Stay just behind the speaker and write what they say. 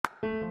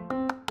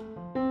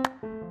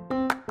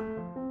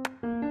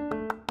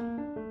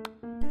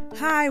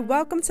Hi,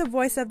 welcome to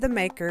Voice of the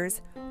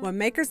Makers, where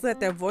makers let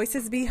their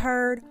voices be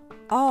heard,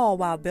 all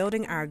while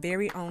building our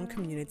very own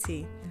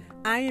community.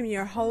 I am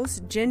your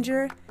host,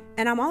 Ginger,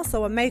 and I'm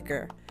also a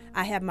maker.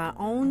 I have my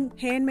own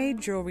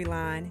handmade jewelry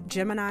line,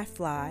 Gemini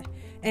Fly,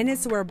 and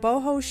it's where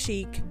boho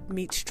chic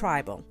meets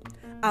tribal.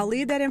 I'll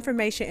leave that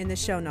information in the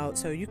show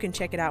notes so you can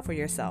check it out for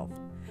yourself.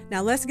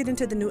 Now let's get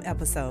into the new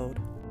episode.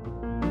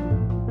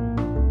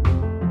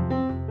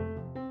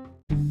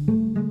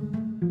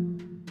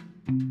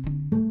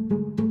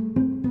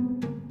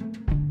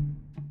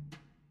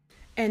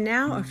 And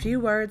now a few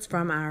words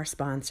from our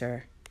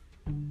sponsor.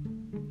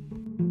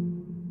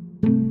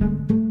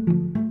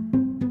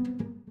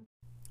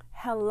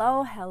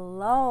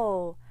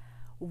 Hello.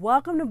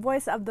 Welcome to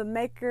Voice of the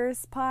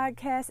Makers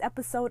podcast,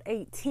 episode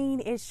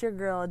 18. It's your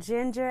girl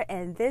Ginger,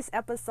 and this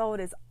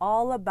episode is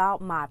all about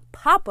my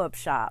pop-up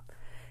shop.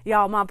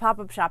 Y'all, my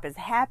pop-up shop is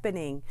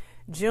happening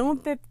June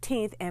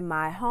 15th in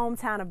my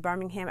hometown of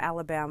Birmingham,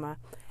 Alabama,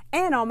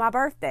 and on my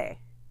birthday.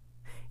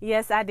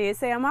 Yes, I did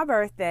say on my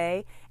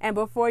birthday. And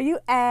before you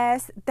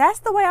ask, that's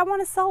the way I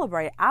want to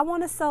celebrate. I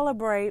want to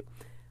celebrate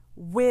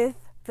with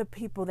the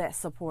people that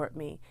support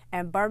me.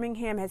 And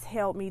Birmingham has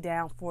held me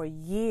down for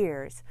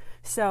years.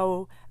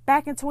 So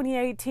back in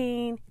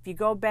 2018, if you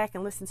go back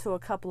and listen to a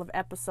couple of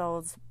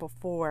episodes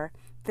before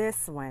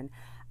this one,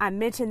 I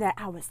mentioned that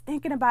I was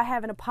thinking about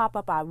having a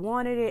pop-up. I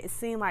wanted it. It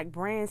seemed like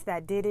brands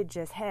that did it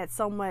just had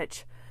so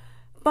much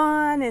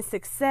fun and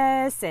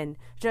success, and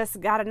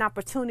just got an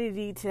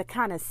opportunity to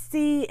kind of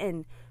see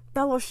and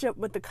fellowship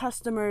with the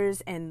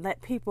customers and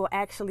let people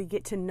actually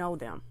get to know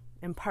them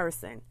in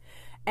person.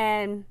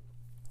 And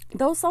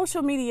though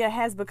social media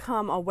has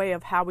become a way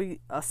of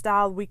a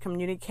style we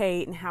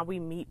communicate and how we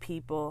meet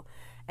people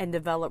and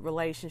develop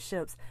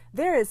relationships,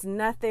 there is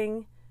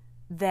nothing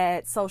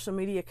that social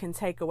media can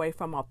take away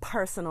from a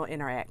personal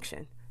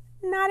interaction.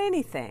 Not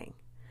anything.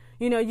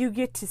 You know, you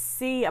get to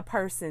see a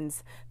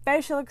person's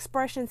facial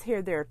expressions,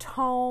 hear their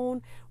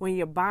tone. When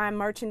you're buying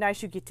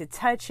merchandise, you get to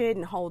touch it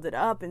and hold it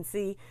up and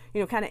see,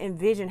 kind of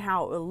envision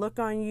how it will look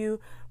on you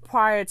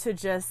prior to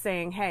just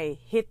saying, hey,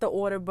 hit the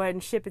order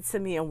button, ship it to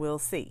me, and we'll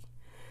see.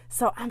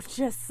 So I'm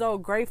just so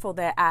grateful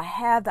that I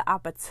have the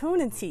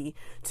opportunity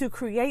to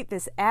create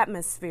this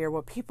atmosphere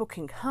where people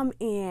can come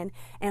in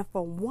and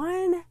for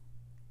one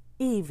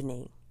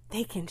evening,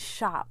 they can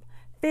shop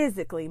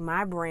physically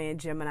my brand,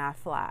 Gemini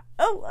Fly.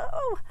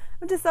 Oh,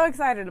 I'm just so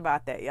excited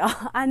about that,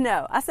 y'all. I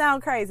know I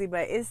sound crazy,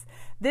 but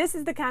this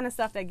is the kind of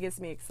stuff that gets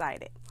me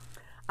excited.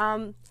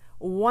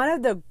 One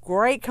of the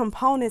great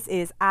components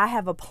is I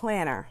have a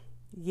planner.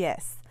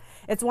 Yes.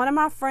 It's one of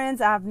my friends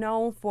I've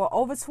known for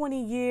over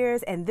 20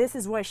 years, and this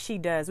is what she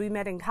does. We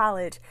met in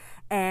college,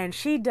 and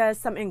she does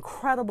some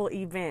incredible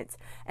events.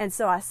 And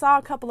so I saw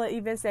a couple of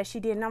events that she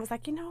did, and I was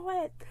like, you know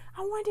what?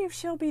 I wonder if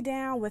she'll be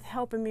down with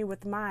helping me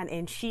with mine.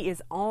 And she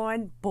is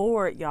on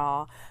board,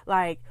 y'all.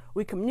 Like,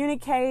 we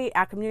communicate.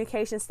 Our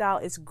communication style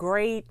is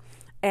great,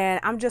 and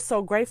I'm just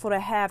so grateful to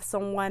have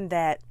someone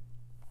that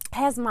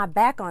has my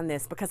back on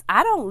this, because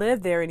I don't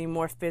live there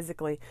anymore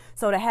physically.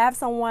 So to have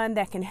someone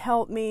that can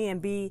help me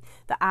and be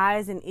the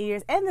eyes and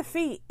ears and the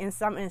feet in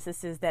some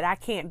instances that I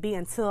can't be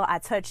until I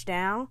touch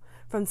down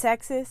from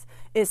Texas,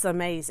 it's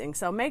amazing.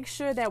 So make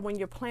sure that when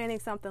you're planning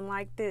something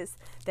like this,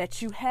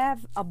 that you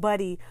have a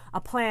buddy,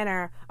 a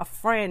planner, a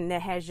friend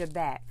that has your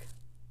back.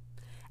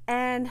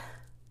 And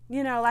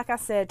like I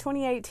said,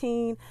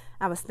 2018,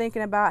 I was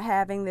thinking about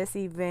having this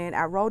event.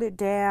 I wrote it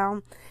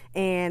down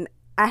and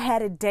I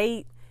had a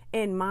date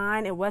in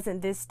mind. It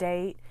wasn't this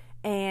date,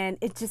 and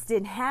it just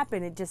didn't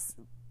happen. It just,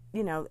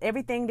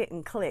 everything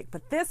didn't click.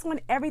 But this one,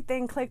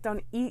 everything clicked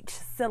on each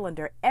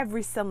cylinder,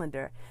 every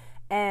cylinder.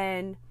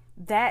 And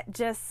that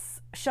just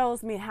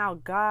shows me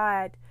how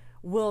God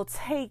will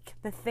take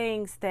the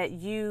things that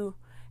you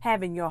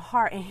have in your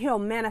heart and he'll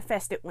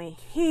manifest it when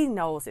he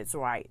knows it's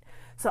right.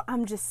 So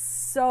I'm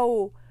just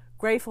so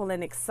grateful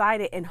and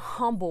excited and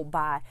humbled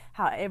by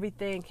how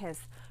everything has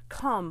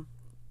come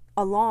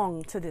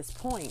along to this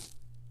point.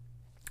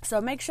 So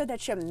make sure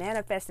that you're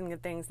manifesting the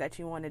things that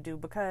you want to do,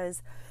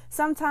 because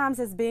sometimes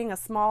as being a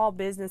small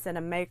business and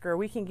a maker,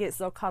 we can get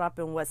so caught up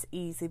in what's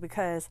easy,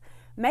 because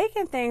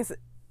making things,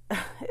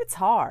 it's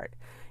hard,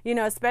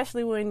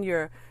 especially when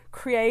you're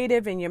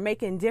creative and you're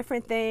making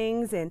different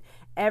things, and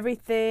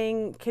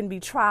everything can be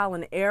trial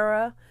and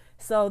error.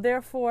 So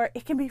therefore,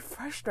 it can be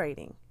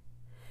frustrating.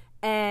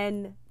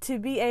 And to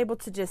be able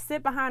to just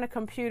sit behind a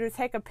computer,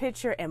 take a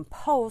picture and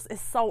post is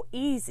so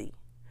easy.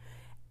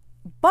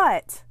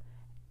 But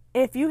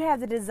if you have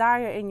the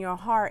desire in your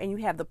heart and you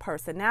have the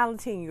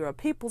personality and you're a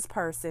people's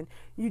person,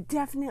 you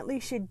definitely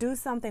should do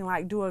something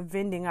like do a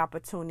vending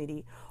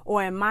opportunity.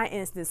 Or in my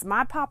instance,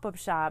 my pop-up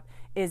shop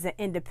is an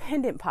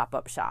independent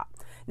pop-up shop.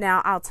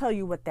 Now, I'll tell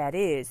you what that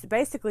is.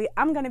 Basically,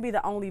 I'm going to be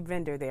the only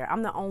vendor there.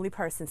 I'm the only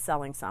person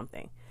selling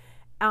something.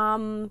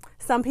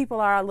 Some people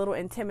are a little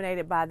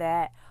intimidated by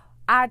that.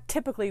 I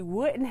typically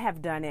wouldn't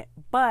have done it,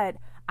 but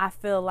I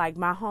feel like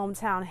my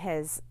hometown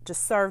has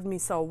just served me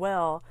so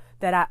well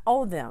that I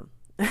owe them.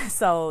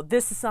 So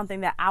this is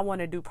something that I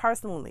want to do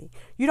personally.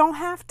 You don't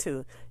have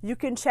to. You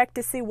can check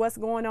to see what's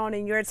going on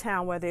in your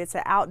town, whether it's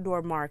an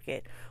outdoor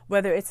market,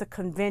 whether it's a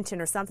convention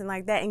or something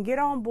like that, and get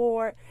on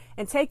board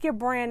and take your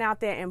brand out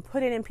there and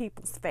put it in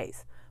people's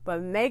face.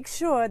 But make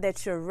sure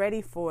that you're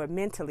ready for it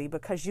mentally,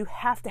 because you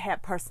have to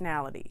have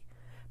personality.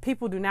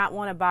 People do not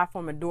want to buy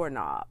from a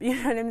doorknob. You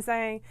know what I'm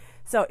saying?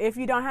 So if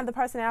you don't have the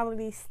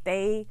personality,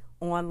 stay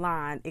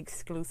online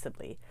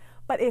exclusively.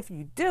 But if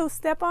you do,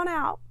 step on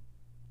out.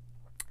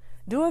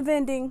 Do a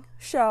vending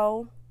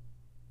show,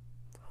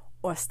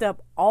 or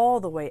step all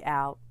the way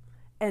out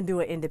and do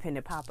an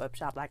independent pop-up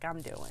shop like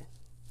I'm doing.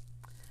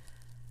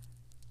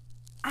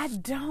 I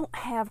don't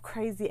have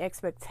crazy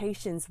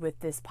expectations with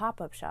this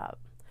pop-up shop.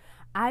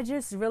 I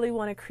just really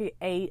want to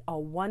create a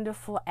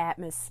wonderful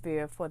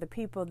atmosphere for the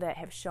people that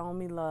have shown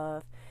me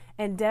love,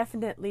 and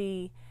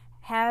definitely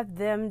have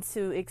them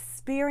to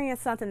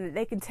experience something that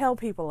they can tell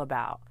people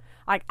about.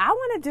 Like, I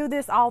want to do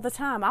this all the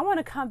time. I want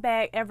to come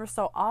back ever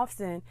so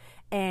often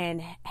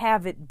and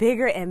have it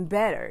bigger and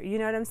better. You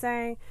know what I'm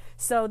saying?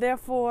 So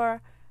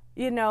therefore,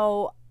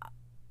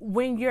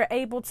 when you're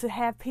able to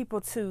have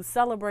people to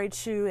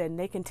celebrate you and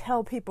they can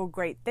tell people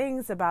great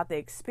things about the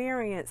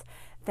experience,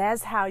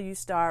 that's how you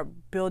start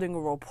building a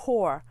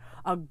rapport,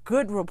 a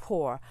good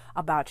rapport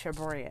about your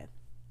brand.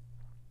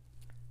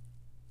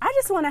 I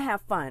just want to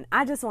have fun.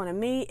 I just want to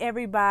meet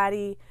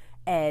everybody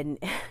and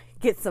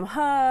get some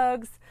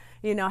hugs,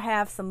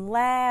 have some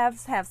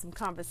laughs, have some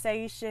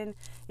conversation,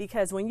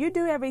 because when you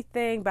do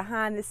everything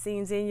behind the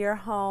scenes in your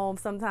home,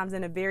 sometimes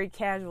in a very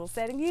casual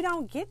setting, you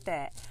don't get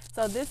that.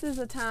 So this is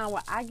a time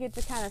where I get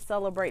to kind of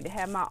celebrate, to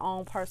have my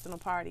own personal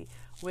party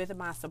with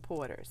my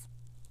supporters.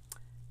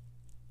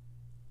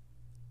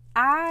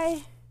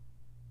 I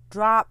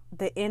dropped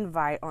the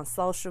invite on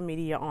social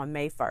media on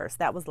May 1st.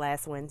 That was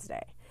last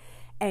Wednesday.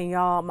 And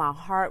y'all, my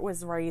heart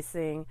was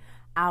racing.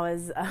 I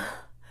was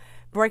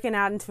breaking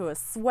out into a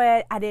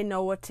sweat. I didn't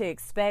know what to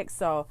expect,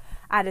 so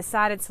I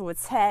decided to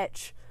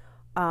attach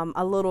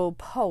a little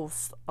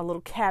post, a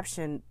little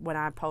caption when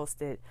I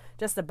posted,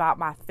 just about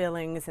my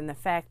feelings and the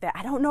fact that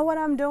I don't know what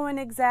I'm doing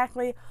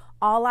exactly.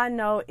 All I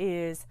know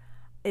is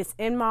it's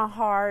in my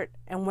heart,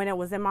 and when it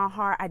was in my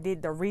heart, I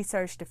did the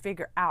research to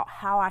figure out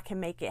how I can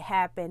make it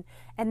happen.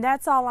 And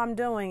that's all I'm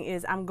doing,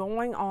 is I'm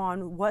going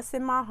on what's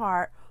in my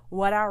heart,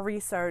 what I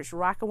researched,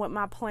 rocking with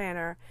my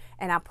planner,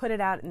 and I put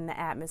it out in the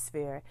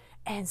atmosphere.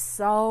 And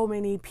so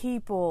many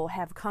people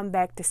have come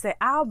back to say,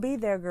 I'll be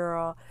there,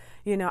 girl.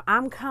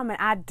 I'm coming.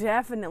 I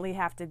definitely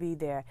have to be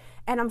there.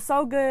 And I'm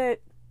so good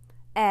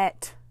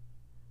at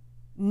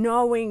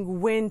knowing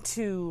when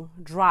to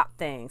drop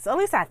things. At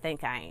least I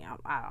think I am.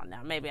 I don't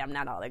know. Maybe I'm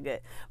not all that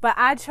good. But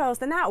I chose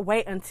to not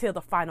wait until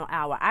the final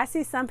hour. I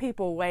see some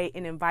people wait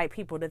and invite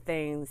people to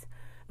things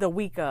the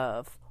week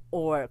of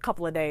or a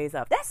couple of days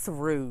of. That's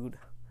rude.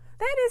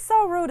 That is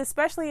so rude,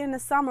 especially in the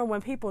summer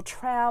when people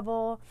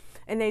travel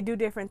and they do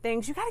different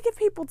things. You got to give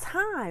people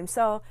time.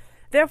 So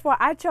therefore,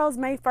 I chose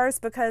May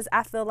 1st because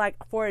I feel like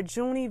for a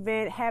June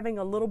event, having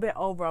a little bit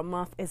over a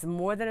month is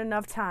more than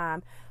enough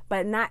time,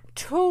 but not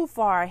too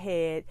far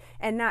ahead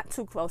and not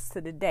too close to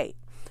the date.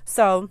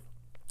 So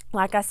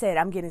like I said,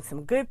 I'm getting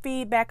some good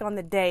feedback on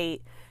the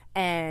date,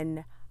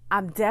 and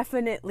I'm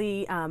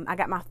definitely, I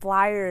got my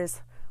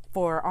flyers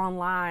for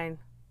online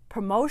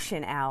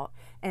promotion out,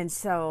 and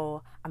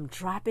so I'm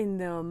dropping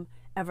them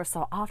ever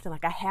so often.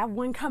 Like, I have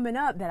one coming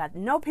up that I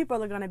know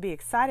people are going to be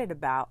excited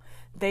about.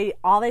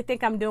 All they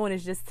think I'm doing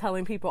is just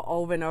telling people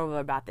over and over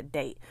about the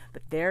date,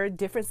 but there are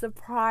different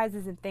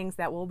surprises and things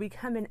that will be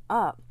coming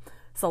up.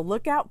 So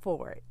look out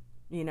for it.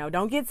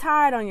 Don't get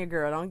tired on your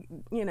girl.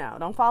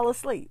 Don't fall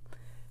asleep.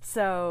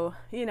 So,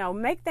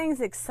 make things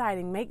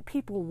exciting. Make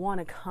people want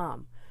to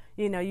come.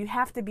 You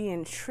have to be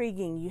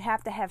intriguing. You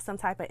have to have some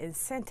type of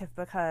incentive,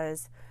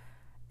 because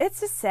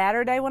it's a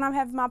Saturday when I'm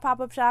having my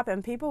pop-up shop,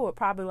 and people would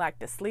probably like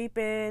to sleep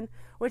in,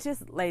 which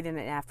is late in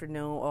the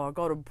afternoon, or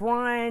go to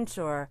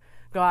brunch, or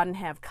go out and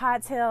have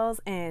cocktails.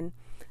 And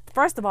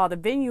first of all, the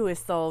venue is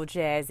so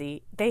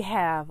jazzy. They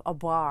have a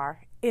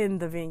bar in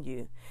the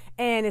venue,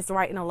 and it's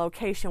right in a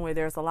location where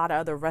there's a lot of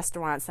other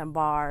restaurants and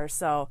bars.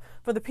 So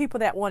for the people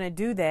that want to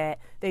do that,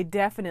 they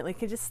definitely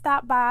can just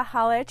stop by,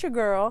 holler at your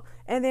girl,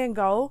 and then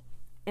go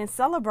and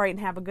celebrate and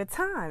have a good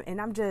time.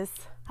 And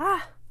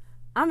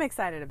I'm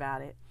excited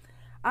about it.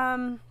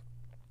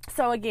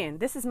 So again,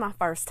 this is my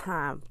first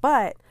time,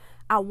 but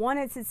I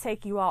wanted to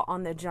take you all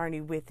on the journey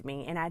with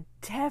me, and I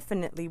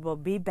definitely will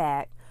be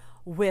back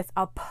with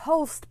a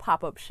post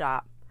pop-up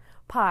shop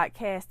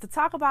podcast to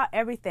talk about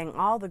everything,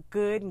 all the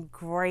good and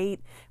great,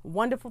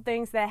 wonderful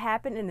things that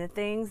happen, and the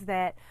things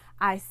that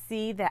I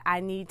see that I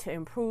need to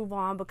improve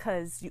on,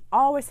 because you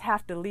always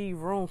have to leave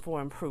room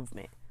for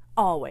improvement,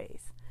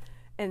 always.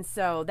 And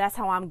so that's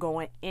how I'm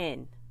going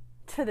in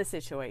to the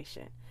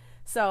situation.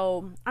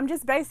 So I'm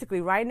just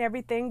basically writing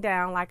everything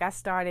down like I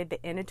started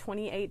the end of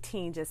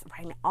 2018, just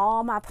writing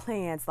all my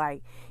plans,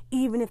 like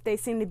even if they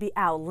seem to be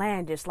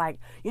outlandish, like,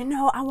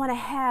 I want to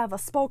have a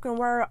spoken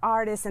word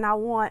artist and I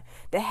want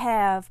to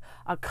have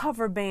a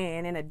cover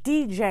band and a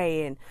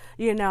DJ and,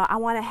 I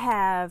want to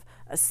have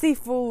a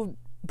seafood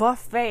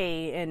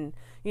buffet and,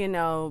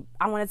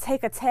 I want to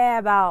take a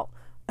tab out,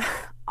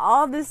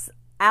 all this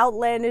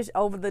outlandish,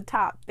 over the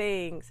top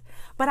things.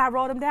 But I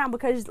wrote them down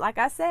because, like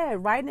I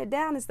said, writing it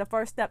down is the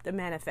first step to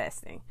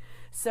manifesting.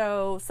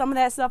 So some of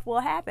that stuff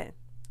will happen.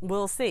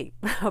 We'll see.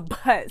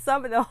 But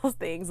some of those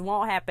things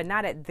won't happen,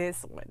 not at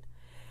this one.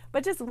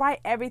 But just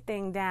write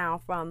everything down,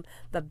 from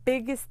the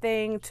biggest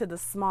thing to the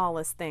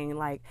smallest thing.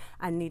 Like,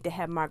 I need to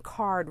have my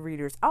card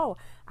readers. Oh,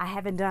 I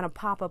haven't done a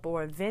pop-up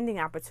or a vending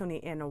opportunity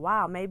in a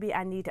while. Maybe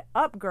I need to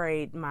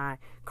upgrade my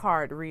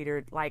card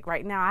reader. Like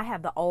right now, I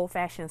have the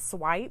old-fashioned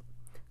swipe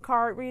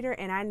card reader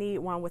and I need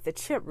one with a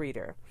chip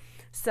reader.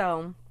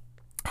 So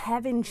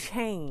having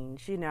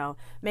change,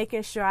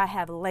 making sure I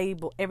have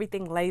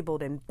everything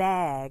labeled in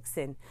bags,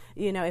 and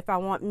if I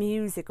want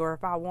music or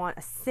if I want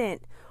a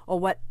scent or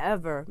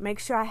whatever, make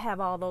sure I have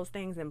all those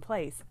things in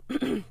place.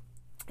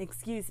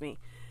 Excuse me.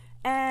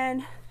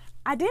 And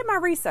I did my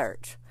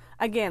research.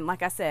 Again,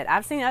 like I said,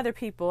 I've seen other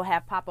people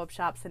have pop-up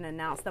shops and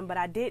announce them, but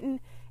I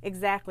didn't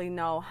exactly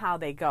know how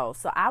they go.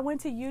 So I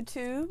went to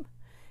YouTube,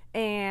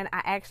 and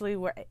I actually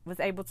was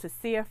able to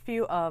see a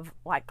few of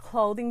like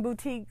clothing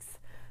boutiques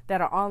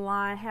that are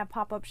online, have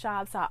pop-up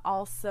shops. I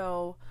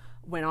also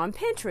went on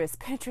Pinterest.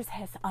 Pinterest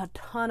has a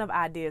ton of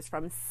ideas,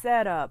 from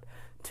setup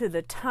to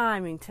the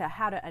timing to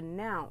how to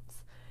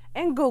announce.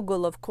 And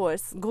Google, of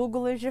course.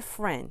 Google is your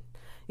friend.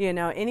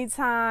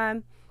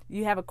 Anytime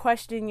you have a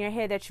question in your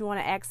head that you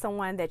want to ask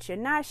someone that you're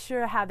not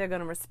sure how they're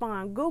going to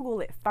respond, Google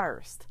it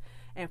first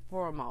and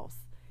foremost.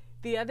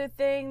 The other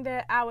thing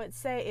that I would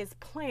say is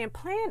plan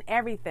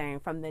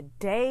everything, from the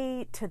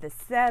date to the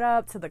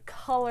setup to the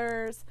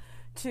colors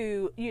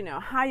to,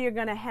 how you're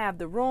going to have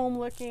the room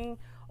looking,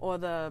 or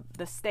the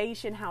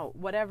station,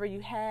 whatever you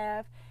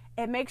have.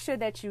 And make sure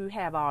that you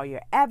have all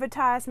your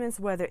advertisements,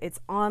 whether it's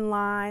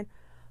online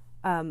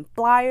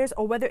flyers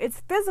or whether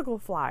it's physical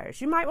flyers.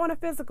 You might want a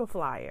physical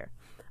flyer.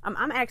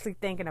 I'm actually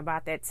thinking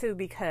about that too,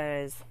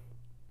 because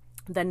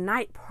the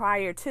night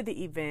prior to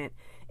the event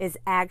is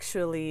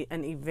actually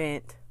an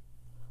event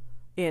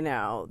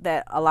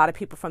that a lot of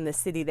people from the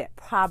city that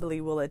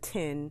probably will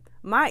attend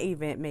my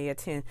event may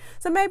attend.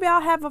 So maybe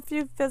I'll have a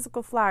few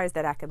physical flyers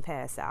that I can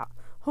pass out.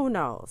 Who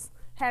knows?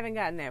 Haven't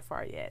gotten that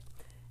far yet.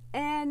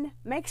 And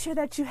make sure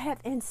that you have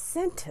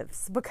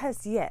incentives,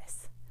 because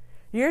yes,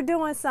 you're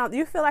doing something.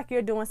 You feel like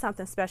you're doing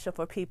something special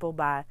for people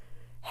by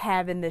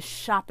having this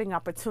shopping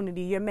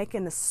opportunity. You're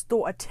making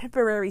a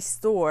temporary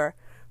store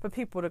for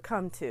people to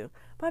come to.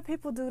 But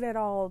people do that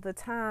all the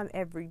time,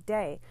 every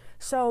day.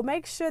 So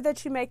make sure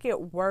that you make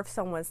it worth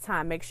someone's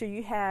time. Make sure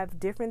you have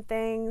different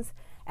things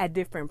at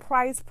different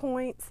price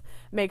points.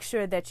 Make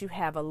sure that you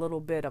have a little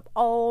bit of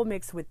old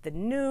mixed with the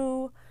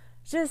new.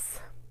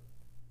 Just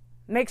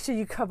make sure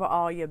you cover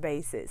all your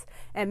bases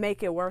and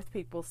make it worth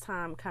people's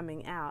time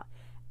coming out.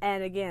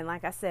 And again,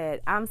 like I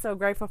said, I'm so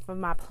grateful for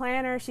my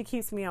planner. She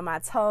keeps me on my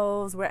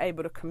toes. We're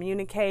able to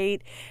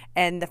communicate.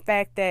 And the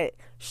fact that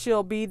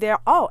she'll be there.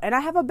 Oh, and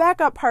I have a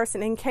backup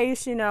person in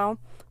case,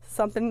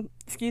 something,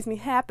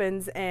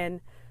 happens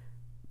and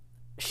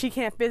she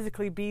can't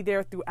physically be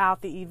there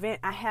throughout the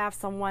event. I have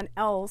someone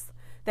else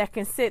that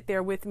can sit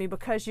there with me,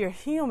 because you're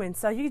human.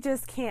 So you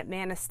just can't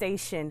man a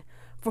station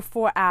for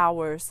 4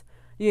 hours.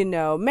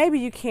 Maybe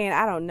you can,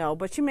 I don't know.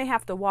 But you may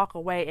have to walk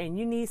away, and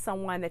you need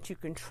someone that you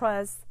can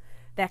trust,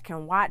 that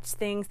can watch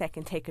things, that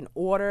can take an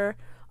order,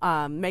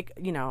 make,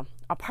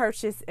 a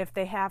purchase if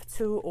they have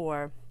to,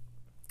 or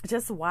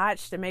just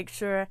watch to make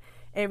sure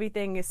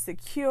everything is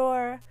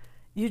secure.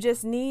 You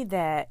just need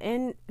that.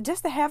 And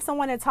just to have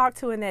someone to talk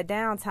to in that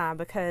downtime,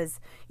 because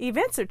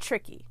events are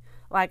tricky.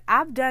 Like,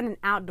 I've done an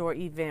outdoor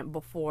event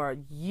before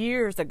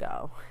years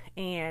ago,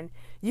 and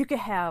you could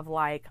have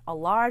like a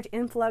large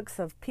influx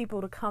of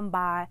people to come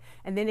by,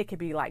 and then it could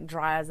be like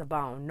dry as a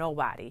bone,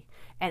 nobody.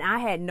 And I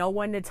had no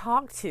one to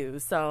talk to.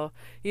 So,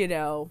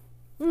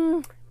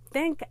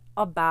 think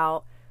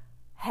about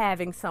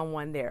having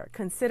someone there.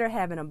 Consider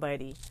having a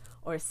buddy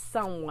or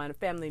someone, a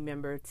family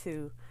member,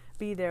 to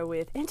be there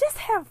with, and just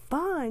have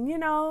fun.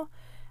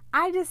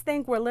 I just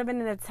think we're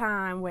living in a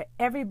time where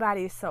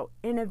everybody is so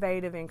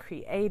innovative and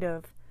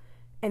creative,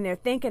 and they're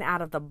thinking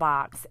out of the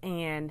box,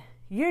 and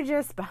you're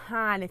just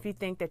behind if you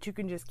think that you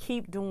can just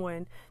keep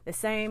doing the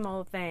same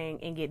old thing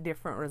and get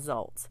different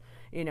results.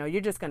 You're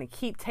just going to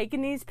keep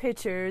taking these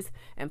pictures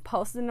and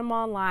posting them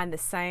online the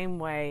same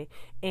way,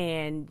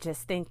 and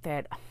just think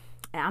that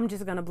I'm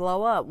just going to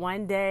blow up.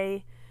 One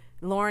day,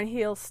 Lauryn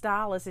Hill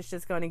Stylist is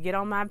just going to get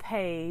on my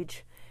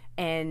page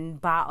and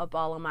buy up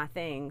all of my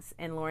things,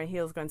 and Lauryn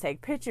Hill's going to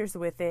take pictures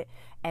with it,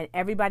 and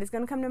everybody's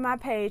going to come to my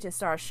page and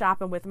start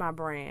shopping with my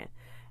brand.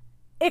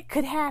 It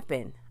could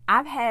happen.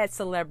 I've had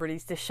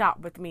celebrities to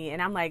shop with me,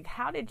 and I'm like,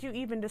 how did you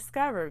even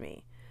discover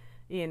me?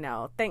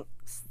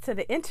 thanks to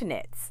the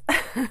internets.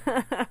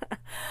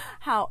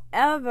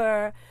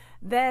 However,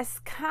 that's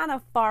kind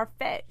of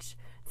far-fetched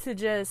to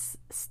just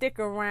stick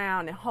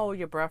around and hold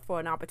your breath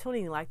for an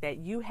opportunity like that.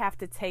 You have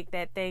to take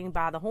that thing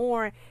by the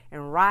horn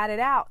and ride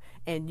it out,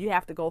 and you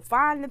have to go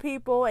find the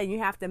people, and you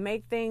have to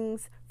make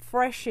things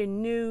fresh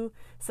and new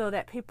so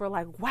that people are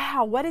like,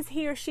 wow, what is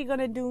he or she going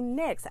to do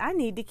next? I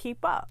need to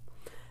keep up.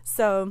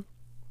 So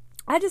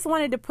I just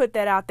wanted to put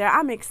that out there.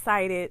 I'm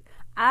excited.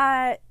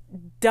 I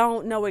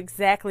don't know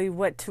exactly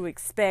what to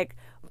expect,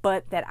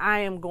 but that I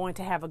am going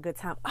to have a good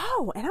time.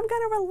 Oh, and I'm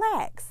going to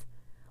relax.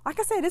 Like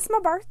I said, it's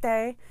my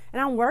birthday,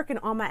 and I'm working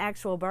on my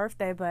actual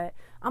birthday, but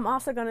I'm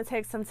also going to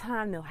take some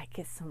time to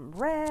get some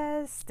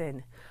rest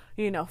and,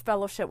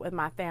 fellowship with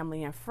my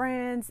family and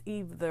friends,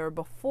 either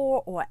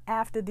before or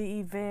after the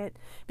event,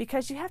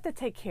 because you have to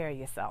take care of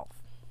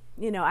yourself.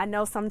 I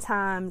know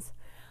sometimes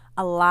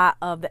a lot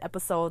of the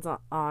episodes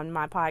on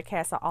my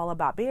podcast are all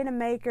about being a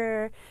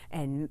maker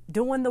and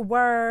doing the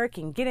work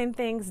and getting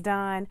things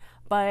done,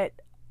 but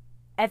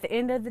at the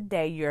end of the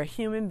day, you're a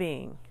human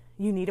being.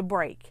 You need a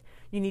break.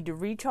 You need to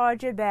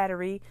recharge your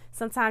battery.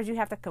 Sometimes you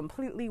have to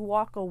completely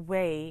walk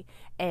away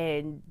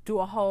and do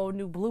a whole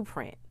new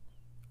blueprint,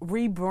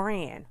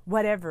 rebrand,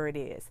 whatever it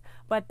is.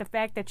 But the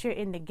fact that you're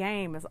in the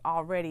game is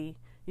already,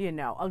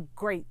 a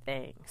great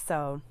thing.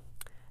 So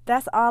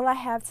that's all I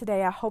have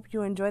today. I hope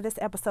you enjoy this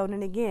episode.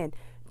 And again,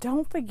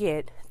 don't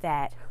forget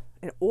that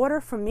in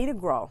order for me to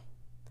grow,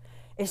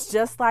 it's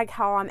just like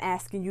how I'm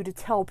asking you to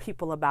tell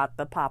people about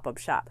the pop-up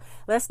shop.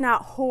 Let's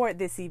not hoard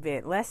this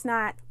event.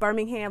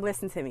 Birmingham,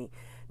 listen to me.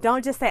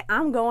 Don't just say,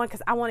 I'm going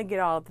because I want to get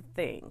all of the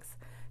things.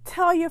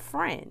 Tell your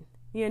friend,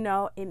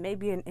 it may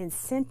be an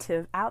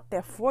incentive out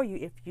there for you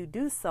if you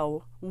do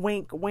so.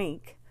 Wink,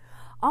 wink.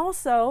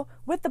 Also,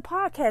 with the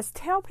podcast,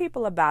 tell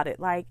people about it.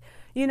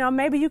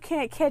 Maybe you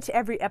can't catch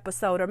every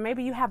episode, or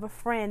maybe you have a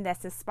friend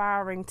that's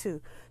aspiring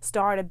to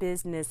start a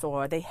business,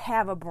 or they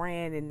have a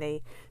brand and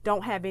they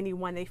don't have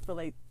anyone they feel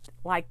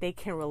like they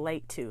can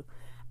relate to.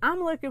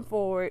 I'm looking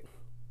forward,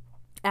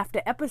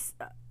 after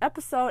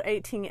episode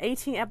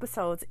 18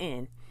 episodes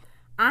in,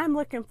 I'm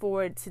looking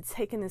forward to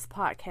taking this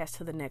podcast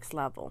to the next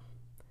level.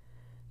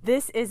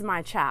 This is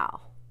my child,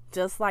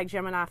 just like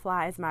Gemini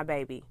Fly is my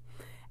baby.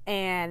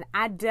 And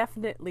I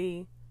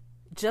definitely,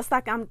 just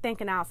like I'm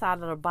thinking outside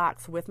of the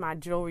box with my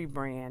jewelry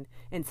brand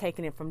and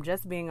taking it from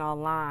just being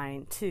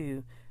online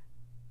to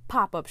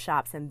pop-up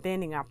shops and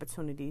vending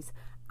opportunities,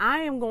 I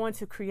am going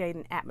to create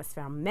an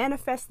atmosphere. I'm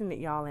manifesting it,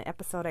 y'all, in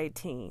episode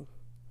 18,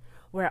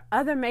 where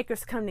other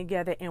makers come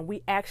together and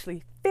we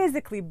actually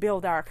physically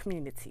build our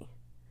community.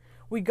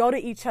 We go to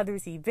each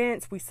other's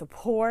events, we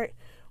support,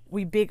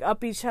 we big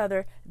up each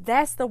other.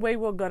 That's the way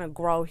we're going to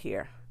grow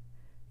here.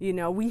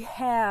 We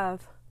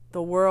have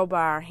the world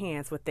by our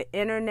hands with the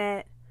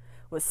internet,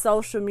 with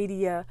social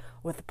media,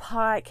 with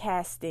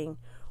podcasting.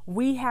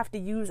 We have to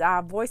use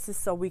our voices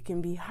so we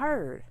can be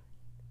heard.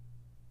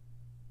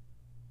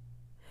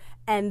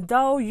 And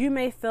though you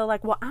may feel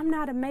like, well, I'm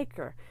not a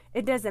maker,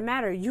 it doesn't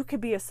matter. You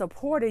could be a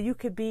supporter. You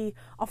could be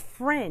a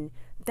friend.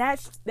 That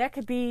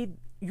could be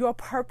your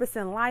purpose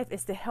in life,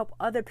 is to help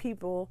other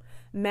people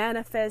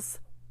manifest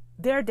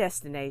their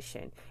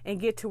destination and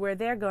get to where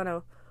they're going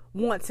to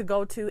want to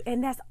go to.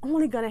 And that's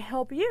only going to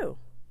help you.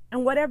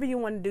 And whatever you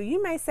want to do,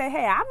 you may say,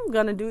 hey, I'm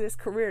going to do this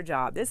career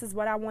job. This is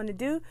what I want to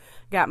do.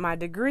 Got my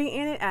degree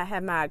in it. I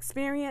have my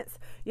experience.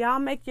 Y'all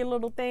make your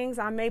little things.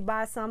 I may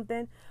buy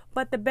something.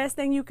 But the best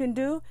thing you can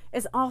do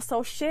is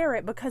also share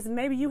it, because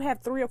maybe you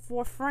have 3 or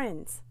 4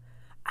 friends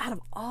out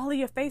of all of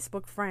your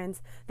Facebook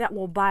friends that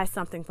will buy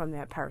something from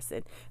that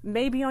person.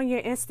 Maybe on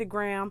your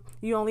Instagram,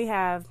 you only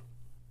have,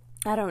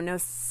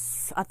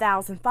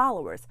 1,000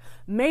 followers.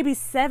 Maybe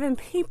 7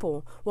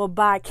 people will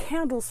buy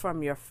candles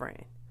from your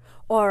friend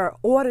or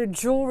order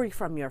jewelry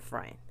from your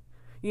friend.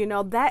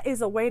 That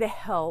is a way to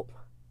help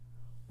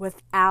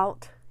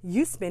without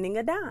you spending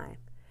a dime.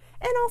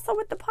 And also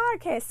with the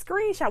podcast,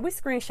 we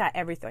screenshot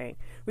everything.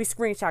 We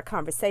screenshot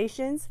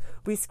conversations,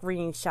 we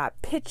screenshot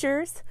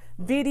pictures,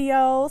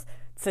 videos,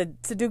 to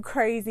do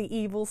crazy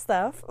evil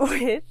stuff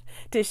with,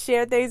 to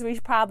share things we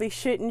probably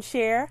shouldn't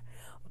share.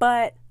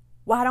 But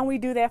why don't we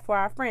do that for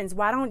our friends?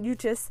 Why don't you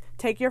just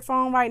take your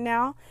phone right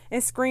now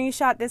and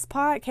screenshot this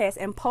podcast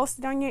and post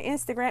it on your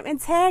Instagram and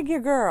tag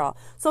your girl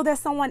so that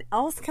someone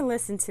else can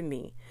listen to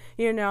me,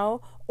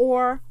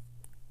 or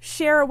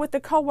share it with a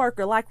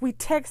coworker. Like we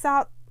text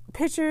out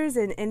pictures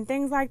and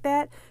things like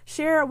that.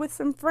 Share it with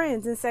some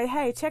friends and say,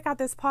 hey, check out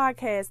this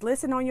podcast.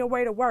 Listen on your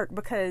way to work,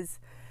 because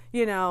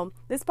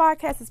this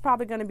podcast is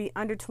probably going to be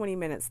under 20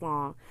 minutes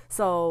long.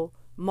 So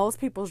most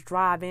people's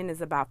drive-in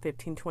is about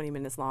 15, 20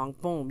 minutes long.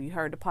 Boom, you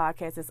heard the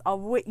podcast. It's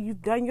over with.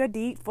 You've done your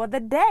deed for the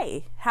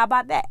day. How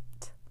about that?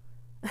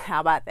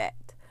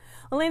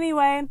 Well,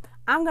 anyway,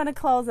 I'm going to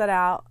close it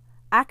out.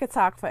 I could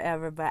talk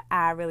forever, but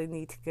I really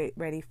need to get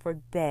ready for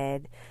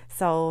bed.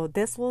 So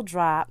this will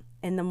drop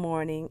in the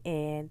morning,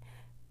 and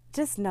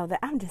just know that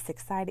I'm just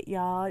excited,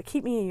 y'all.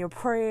 Keep me in your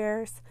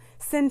prayers.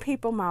 Send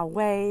people my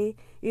way.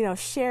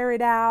 Share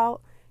it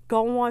out.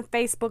 Go on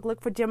Facebook,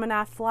 look for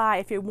Gemini Fly.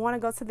 If you want to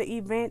go to the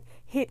event,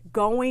 hit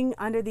going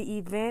under the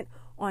event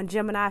on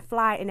Gemini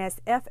Fly, and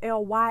that's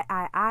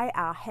FLYII.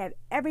 I'll have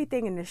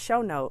everything in the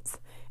show notes.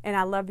 And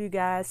I love you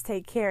guys.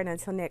 Take care, and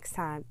until next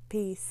time,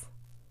 peace.